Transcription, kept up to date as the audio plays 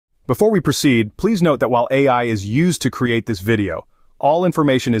Before we proceed, please note that while AI is used to create this video, all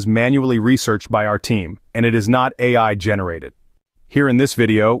information is manually researched by our team, and it is not AI generated. Here in this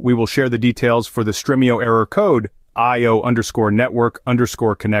video, we will share the details for the Stremio error code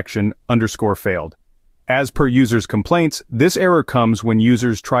IO_network_connection_failed. As per users' complaints, this error comes when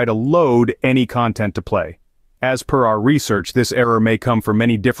users try to load any content to play. As per our research, this error may come for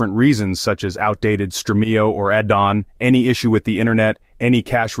many different reasons such as outdated Stremio or add-on, any issue with the internet, any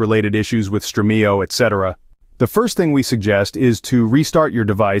cache-related issues with Stremio, etc. The first thing we suggest is to restart your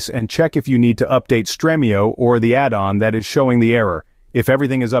device and check if you need to update Stremio or the add-on that is showing the error. If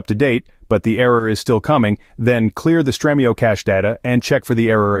everything is up to date, but the error is still coming, then clear the Stremio cache data and check for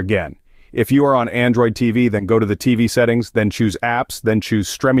the error again. If you are on Android TV, then go to the TV settings, then choose Apps, then choose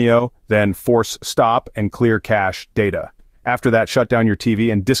Stremio, then force Stop and clear cache data. After that, shut down your TV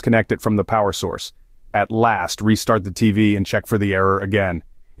and disconnect it from the power source. At last, restart the TV and check for the error again.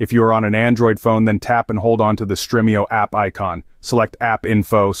 If you are on an Android phone, then tap and hold on to the Stremio app icon. Select App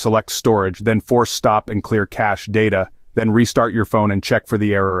Info, select Storage, then force Stop and clear cache data, then restart your phone and check for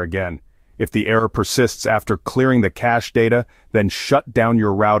the error again. If the error persists after clearing the cache data, then shut down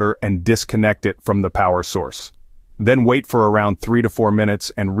your router and disconnect it from the power source. Then wait for around 3 to 4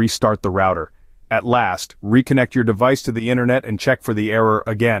 minutes and restart the router. At last, reconnect your device to the internet and check for the error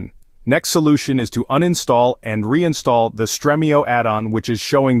again. Next solution is to uninstall and reinstall the Stremio add-on which is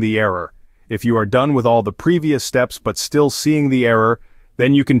showing the error. If you are done with all the previous steps but still seeing the error,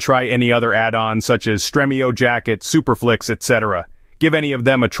 then you can try any other add-on such as Stremio Jacket, Superflix, etc. Give any of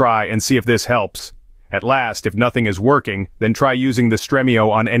them a try and see if this helps. At last, if nothing is working, then try using the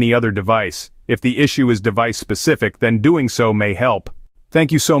Stremio on any other device. If the issue is device-specific, then doing so may help.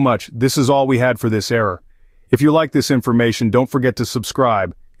 Thank you so much. This is all we had for this error. If you like this information, don't forget to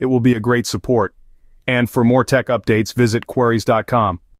subscribe. It will be a great support. And for more tech updates, visit queries.com.